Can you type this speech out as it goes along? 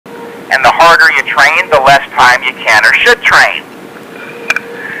And the harder you train, the less time you can or should train.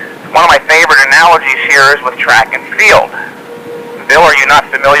 One of my favorite analogies here is with track and field. Bill, are you not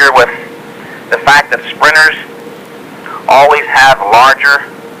familiar with the fact that sprinters always have larger,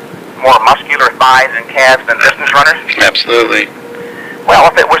 more muscular thighs and calves than distance runners? Absolutely.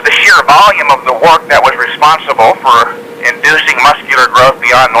 Well, if it was the sheer volume of the work that was responsible for inducing muscular growth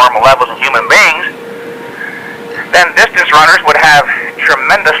beyond normal levels in human beings, then distance runners would have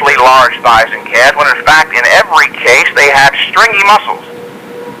tremendously large thighs and calves, when in fact, in every case, they have stringy muscles.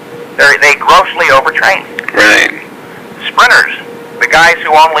 They grossly overtrain. Right. Sprinters, the guys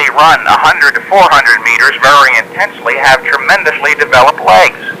who only run 100 to 400 meters very intensely, have tremendously developed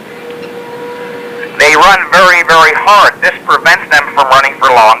legs. They run very, very hard. This prevents them from running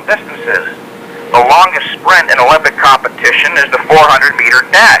for long distances. The longest sprint in Olympic competition is the 400-meter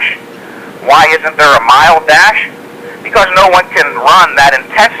dash. Why isn't there a mile dash? Because no one can run that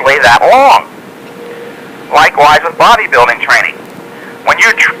intensely that long. Likewise with bodybuilding training. When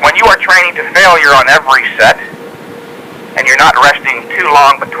you are training to failure on every set, and you're not resting too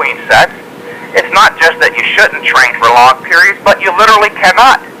long between sets, it's not just that you shouldn't train for long periods, but you literally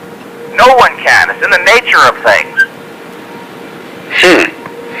cannot. No one can. It's in the nature of things.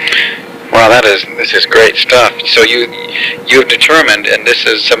 Wow, this is great stuff. So you've determined, and this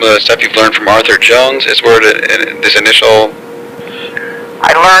is some of the stuff you've learned from Arthur Jones, is where this initial...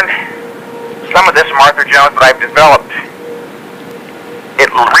 I learned some of this from Arthur Jones, but I've developed it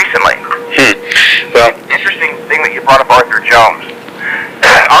recently. Well, interesting thing that you brought up Arthur Jones.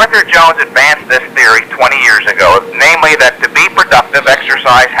 Arthur Jones advanced this theory 20 years ago, namely that to be productive,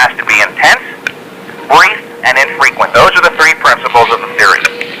 exercise has to be intense, brief, and infrequent. Those are the three principles of the theory.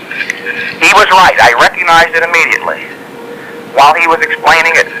 He was right. I recognized it immediately. While he was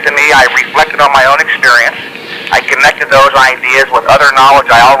explaining it to me, I reflected on my own experience. I connected those ideas with other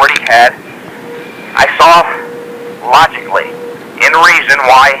knowledge I already had. I saw logically, in reason,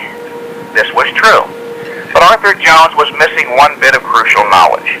 why this was true. But Arthur Jones was missing one bit of crucial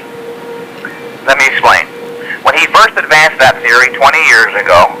knowledge. Let me explain. When he first advanced that theory 20 years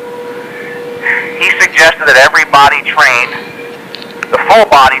ago, he suggested that everybody train the full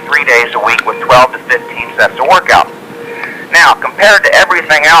body 3 days a week with 12 to 15 sets of workout. Now, compared to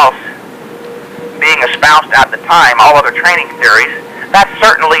everything else being espoused at the time, all other training theories, that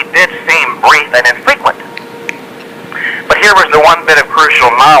certainly did seem brief and infrequent. But here was the one bit of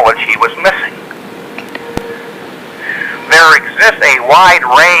crucial knowledge he was missing. There exists a wide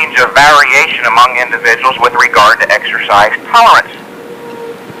range of variation among individuals with regard to exercise tolerance.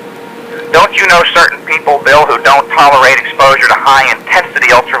 Don't you know certain people, Bill, who don't tolerate exposure to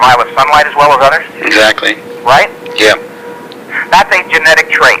high-intensity ultraviolet sunlight as well as others? Exactly. Right? Yeah. That's a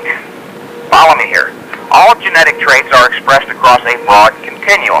genetic trait. Follow me here. All genetic traits are expressed across a broad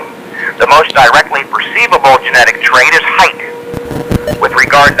continuum. The most directly perceivable genetic trait is height. With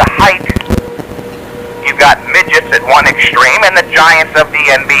regard to height, you've got midgets at one extreme and the giants of the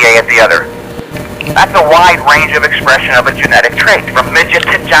NBA at the other. That's a wide range of expression of a genetic trait, from midget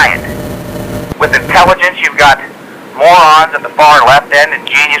to giant. With intelligence, you've got morons at the far left end and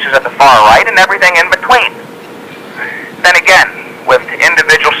geniuses at the far right, and everything in between. Then again, with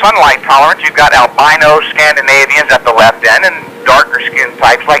individual sunlight tolerance, you've got albino Scandinavians at the left end and darker skin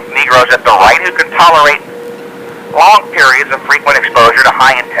types like Negroes at the right who can tolerate long periods of frequent exposure to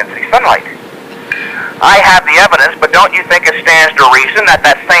high-intensity sunlight. I have the evidence, but don't you think it stands to reason that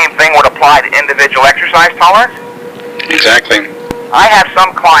that same thing would apply to individual exercise tolerance? Exactly. I have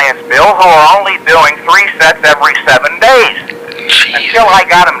some clients, Bill, who are only doing 3 sets every 7 days. Jeez. Until I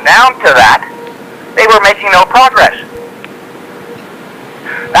got them down to that, they were making no progress.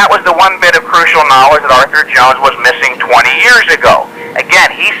 That was the one bit of crucial knowledge that Arthur Jones was missing 20 years ago.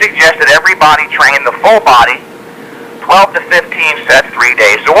 Again, he suggested everybody train the full body 12 to 15 sets 3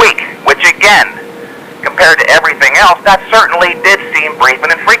 days a week, which again, compared to everything else, that certainly did seem brief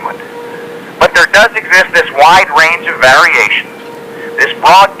and infrequent. But there does exist this wide range of variations, this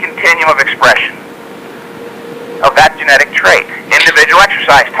broad continuum of expression of that genetic trait, individual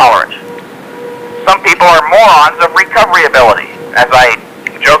exercise tolerance. Some people are morons of recovery ability, as I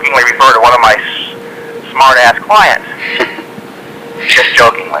jokingly refer to one of my smart-ass clients. Just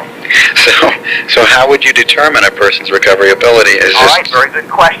jokingly. So how would you determine a person's recovery ability? All right, very good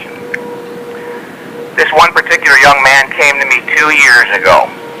question. This one particular young man came to me 2 years ago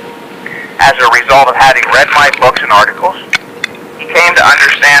as a result of having read my books and articles. He came to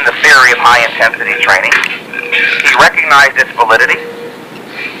understand the theory of high-intensity training. He recognized its validity.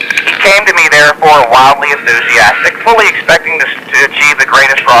 He came to me, therefore, wildly enthusiastic, fully expecting to achieve the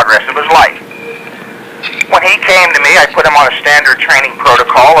greatest progress of his life. When he came to me, I put him on a standard training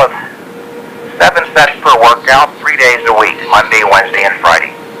protocol of sets per workout, 3 days a week, Monday, Wednesday, and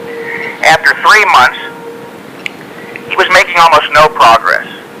Friday. After 3 months, he was making almost no progress.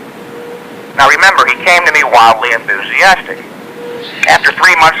 Now remember, he came to me wildly enthusiastic. After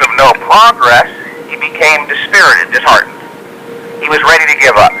 3 months of no progress, he became dispirited, disheartened. He was ready to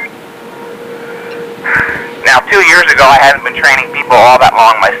give up. Now, 2 years ago, I hadn't been training people all that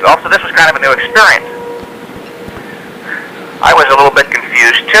long myself, so this was kind of a new experience. I was a little bit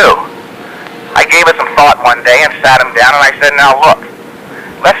confused, too. I gave it some thought one day and sat him down, and I said, now look,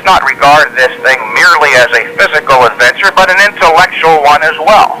 let's not regard this thing merely as a physical adventure, but an intellectual one as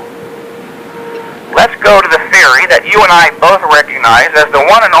well. Let's go to the theory that you and I both recognize as the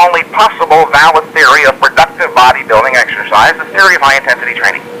one and only possible valid theory of productive bodybuilding exercise, the theory of high-intensity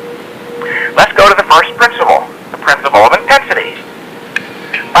training. Let's go to the first principle, the principle of intensity.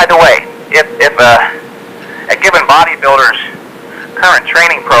 By the way, if a given bodybuilder's current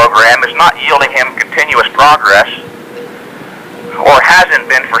training program is not yielding him continuous progress, or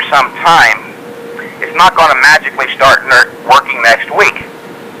hasn't been for some time, it's not going to magically start working next week.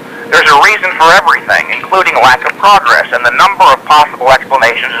 There's a reason for everything, including lack of progress, and the number of possible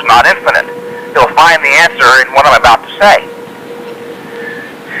explanations is not infinite. He'll find the answer in what I'm about to say.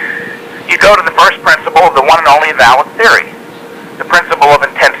 You go to the first principle of the one and only valid theory, the principle of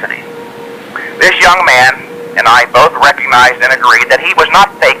intensity. This young man and I both recognized and agreed that he was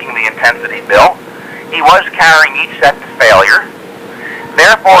not faking the intensity, Bill. He was carrying each set to failure.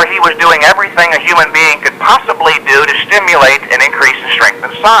 Therefore, he was doing everything a human being could possibly do to stimulate an increase in strength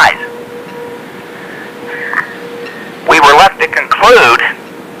and size. We were left to conclude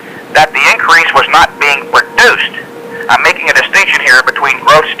that the increase was not being produced. I'm making a distinction here between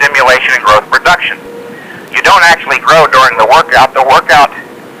growth stimulation and growth production. You don't actually grow during the workout. The workout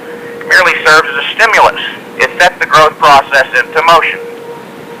merely serves as a stimulus. It sets the growth process into motion.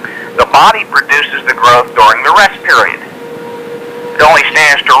 The body produces the growth during the rest period. It only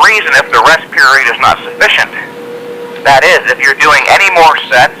stands to reason if the rest period is not sufficient. That is, if you're doing any more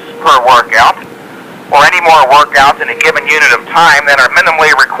sets per workout, or any more workouts in a given unit of time than are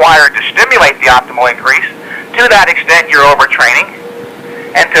minimally required to stimulate the optimal increase, to that extent you're overtraining,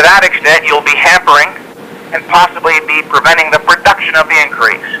 and to that extent you'll be hampering and possibly be preventing the production of the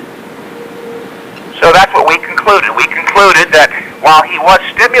increase. So that's what we concluded. We concluded that while he was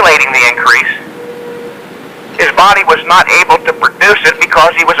stimulating the increase, his body was not able to produce it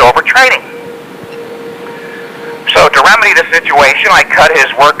because he was overtraining. So to remedy the situation, I cut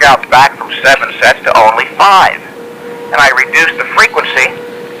his workouts back from 7 sets to only 5. And I reduced the frequency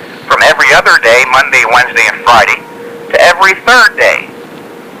from every other day, Monday, Wednesday, and Friday, to every third day.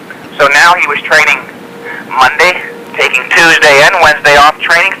 So now he was training Monday, taking Tuesday and Wednesday off,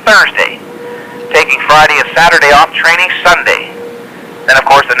 training Thursday, taking Friday and Saturday off, training Sunday. Then, of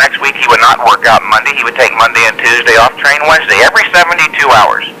course, the next week he would not work out Monday. He would take Monday and Tuesday off, train Wednesday, every 72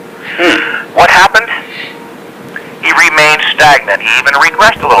 hours. What happened? He remained stagnant. He even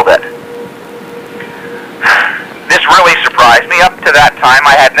regressed a little bit. This really surprised me. Up to that time,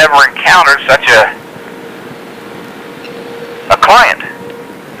 I had never encountered such a client,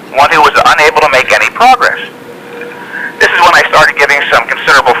 one who was unable to make any progress. This is when I started giving some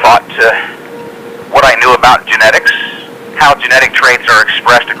considerable thought to what I knew about genetics, how genetic traits are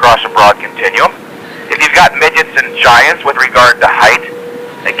expressed across a broad continuum. If you've got midgets and giants with regard to height,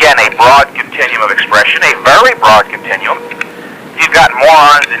 again, a broad continuum of expression, a very broad continuum. If you've got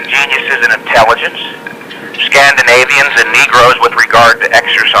morons and geniuses in intelligence, Scandinavians and Negroes with regard to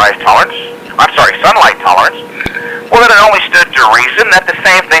sunlight tolerance, well, then it only stood to reason that the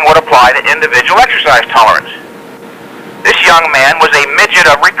same thing would apply to individual exercise tolerance. This young man was a midget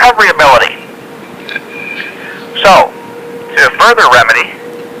of recovery ability. So, to further remedy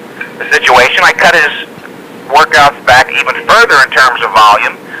the situation, I cut his workouts back even further in terms of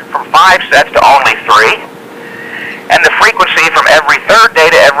volume, from 5 sets to only 3, and the frequency from every third day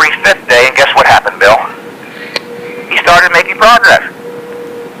to every 5th day, and guess what happened, Bill? He started making progress.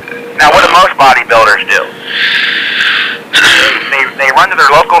 Now, what do most bodybuilders do? They run to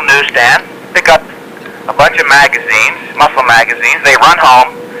their local newsstand, pick up a bunch of magazines, muscle magazines, they run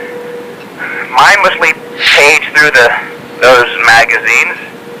home, mindlessly page through those magazines.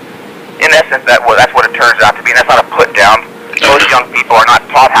 In essence, that's what it turns out to be, and that's not a put-down. Most young people are not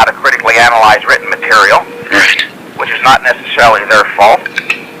taught how to critically analyze written material, which is not necessarily their fault.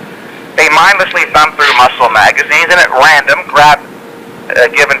 They mindlessly thumb through muscle magazines and at random grab a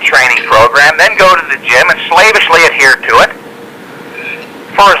given training program, then go to the gym and slavishly adhere to it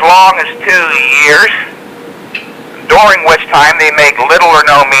for as long as 2 years, during which time they make little or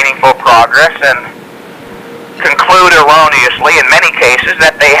no meaningful progress and conclude erroneously in many cases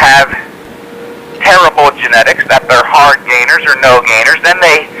that they have 10 or no gainers, then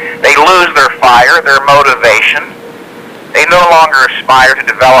they lose their fire, their motivation. They no longer aspire to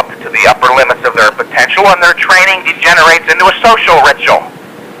develop to the upper limits of their potential, and their training degenerates into a social ritual.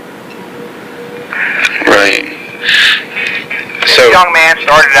 Right. This young man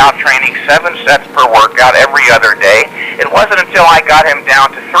started out training 7 sets per workout every other day. It wasn't until I got him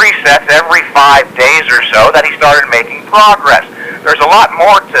down to 3 sets every 5 days or so that he started making progress. There's a lot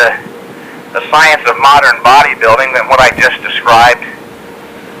more to the science of modern bodybuilding than what I just described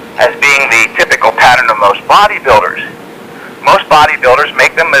as being the typical pattern of most bodybuilders. Most bodybuilders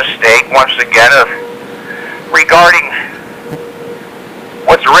make the mistake, once again, of regarding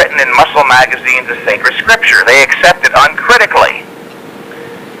what's written in muscle magazines as sacred scripture. They accept it uncritically.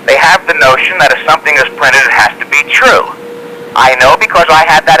 They have the notion that if something is printed, it has to be true. I know because I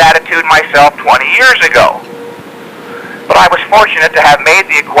had that attitude myself 20 years ago. But I was fortunate to have made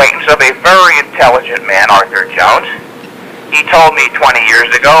the acquaintance of a very intelligent man, Arthur Jones. He told me 20 years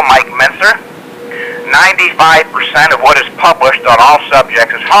ago, Mike Mentzer, 95% of what is published on all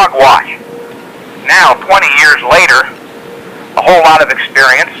subjects is hogwash. Now, 20 years later, a whole lot of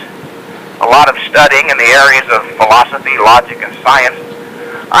experience, a lot of studying in the areas of philosophy, logic, and science,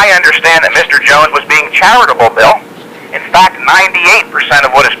 I understand that Mr. Jones was being charitable, Bill. In fact, 98%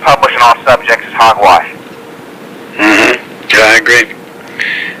 of what is published on all subjects is hogwash. Mm-hmm. Yeah, I agree.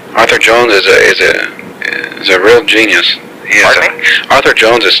 Arthur Jones is a real genius. Arthur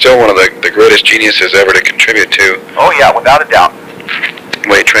Jones is still one of the greatest geniuses ever to contribute to. Oh yeah, without a doubt.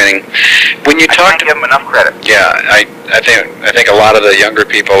 Weight training. When you I can't give him enough credit. Yeah, I think a lot of the younger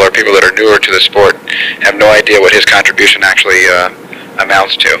people or people that are newer to the sport have no idea what his contribution actually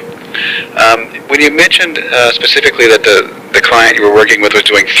amounts to. When you mentioned specifically that the client you were working with was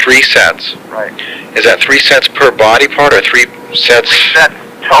doing 3 sets. Right. Is that 3 sets per body part or 3 sets? 3 sets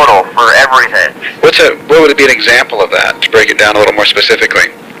total for everything. What would be an example of that, to break it down a little more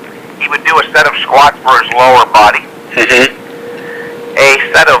specifically? He would do a set of squats for his lower body. Mm-hmm. A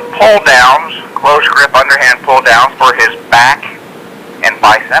set of pull-downs, close grip underhand pull-downs for his back and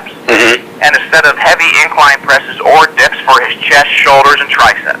biceps. Mm-hmm. And a set of heavy incline presses or dips for his chest, shoulders, and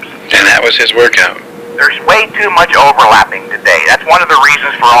triceps. And that was his workout. There's way too much overlapping today. That's one of the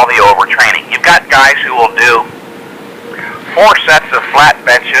reasons for all the overtraining. You've got guys who will do 4 sets of flat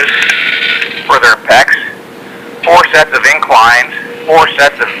benches for their pecs, 4 sets of inclines, 4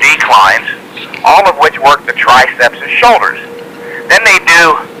 sets of declines, all of which work the triceps and shoulders. Then they do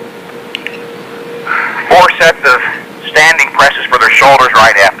 4 sets of standing presses for their shoulders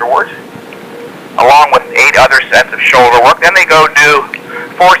right afterwards, along with 8 other sets of shoulder work. Then they go do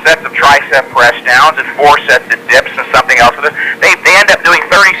 4 sets of tricep press downs and 4 sets of dips and something else. They end up doing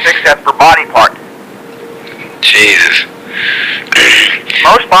 36 sets per body part. Jesus.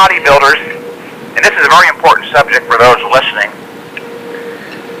 Most bodybuilders, and this is a very important subject for those listening,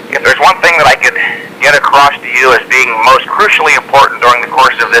 if there's one thing that I could get across to you as being most crucially important during the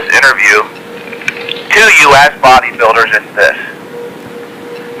course of this interview to you as bodybuilders, it's this.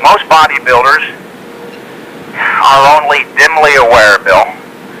 Most bodybuilders are only dimly aware, Bill.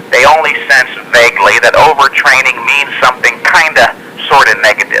 They only sense vaguely that overtraining means something kinda, sorta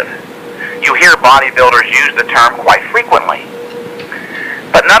negative. You hear bodybuilders use the term quite frequently,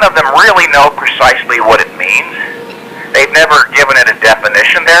 but none of them really know precisely what it means. They've never given it a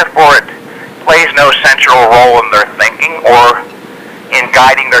definition, therefore it plays no central role in their thinking or in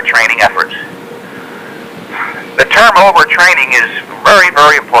guiding their training efforts. The term overtraining is very,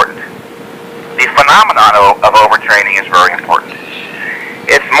 very important. The phenomenon of overtraining is very important.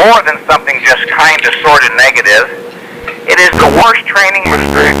 It's more than something just kind of sort of negative. It is the worst training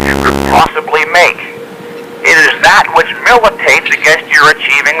mistake you could possibly make. It is that which militates against your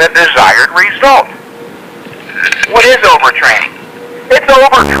achieving the desired result. What is overtraining? It's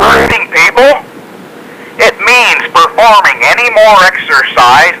overtraining, people. It means performing any more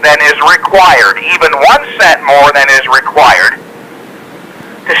exercise than is required, even 1 set more than is required,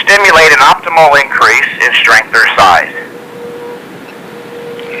 to stimulate an optimal increase in strength or size.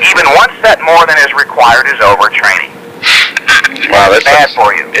 Even 1 set more than is required is overtraining. Wow, that's bad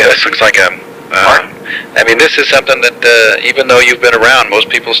for you. Yeah, this looks like a... I mean, this is something that even though you've been around, most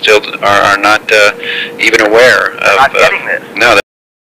people still are not even aware of... They're not getting this. No.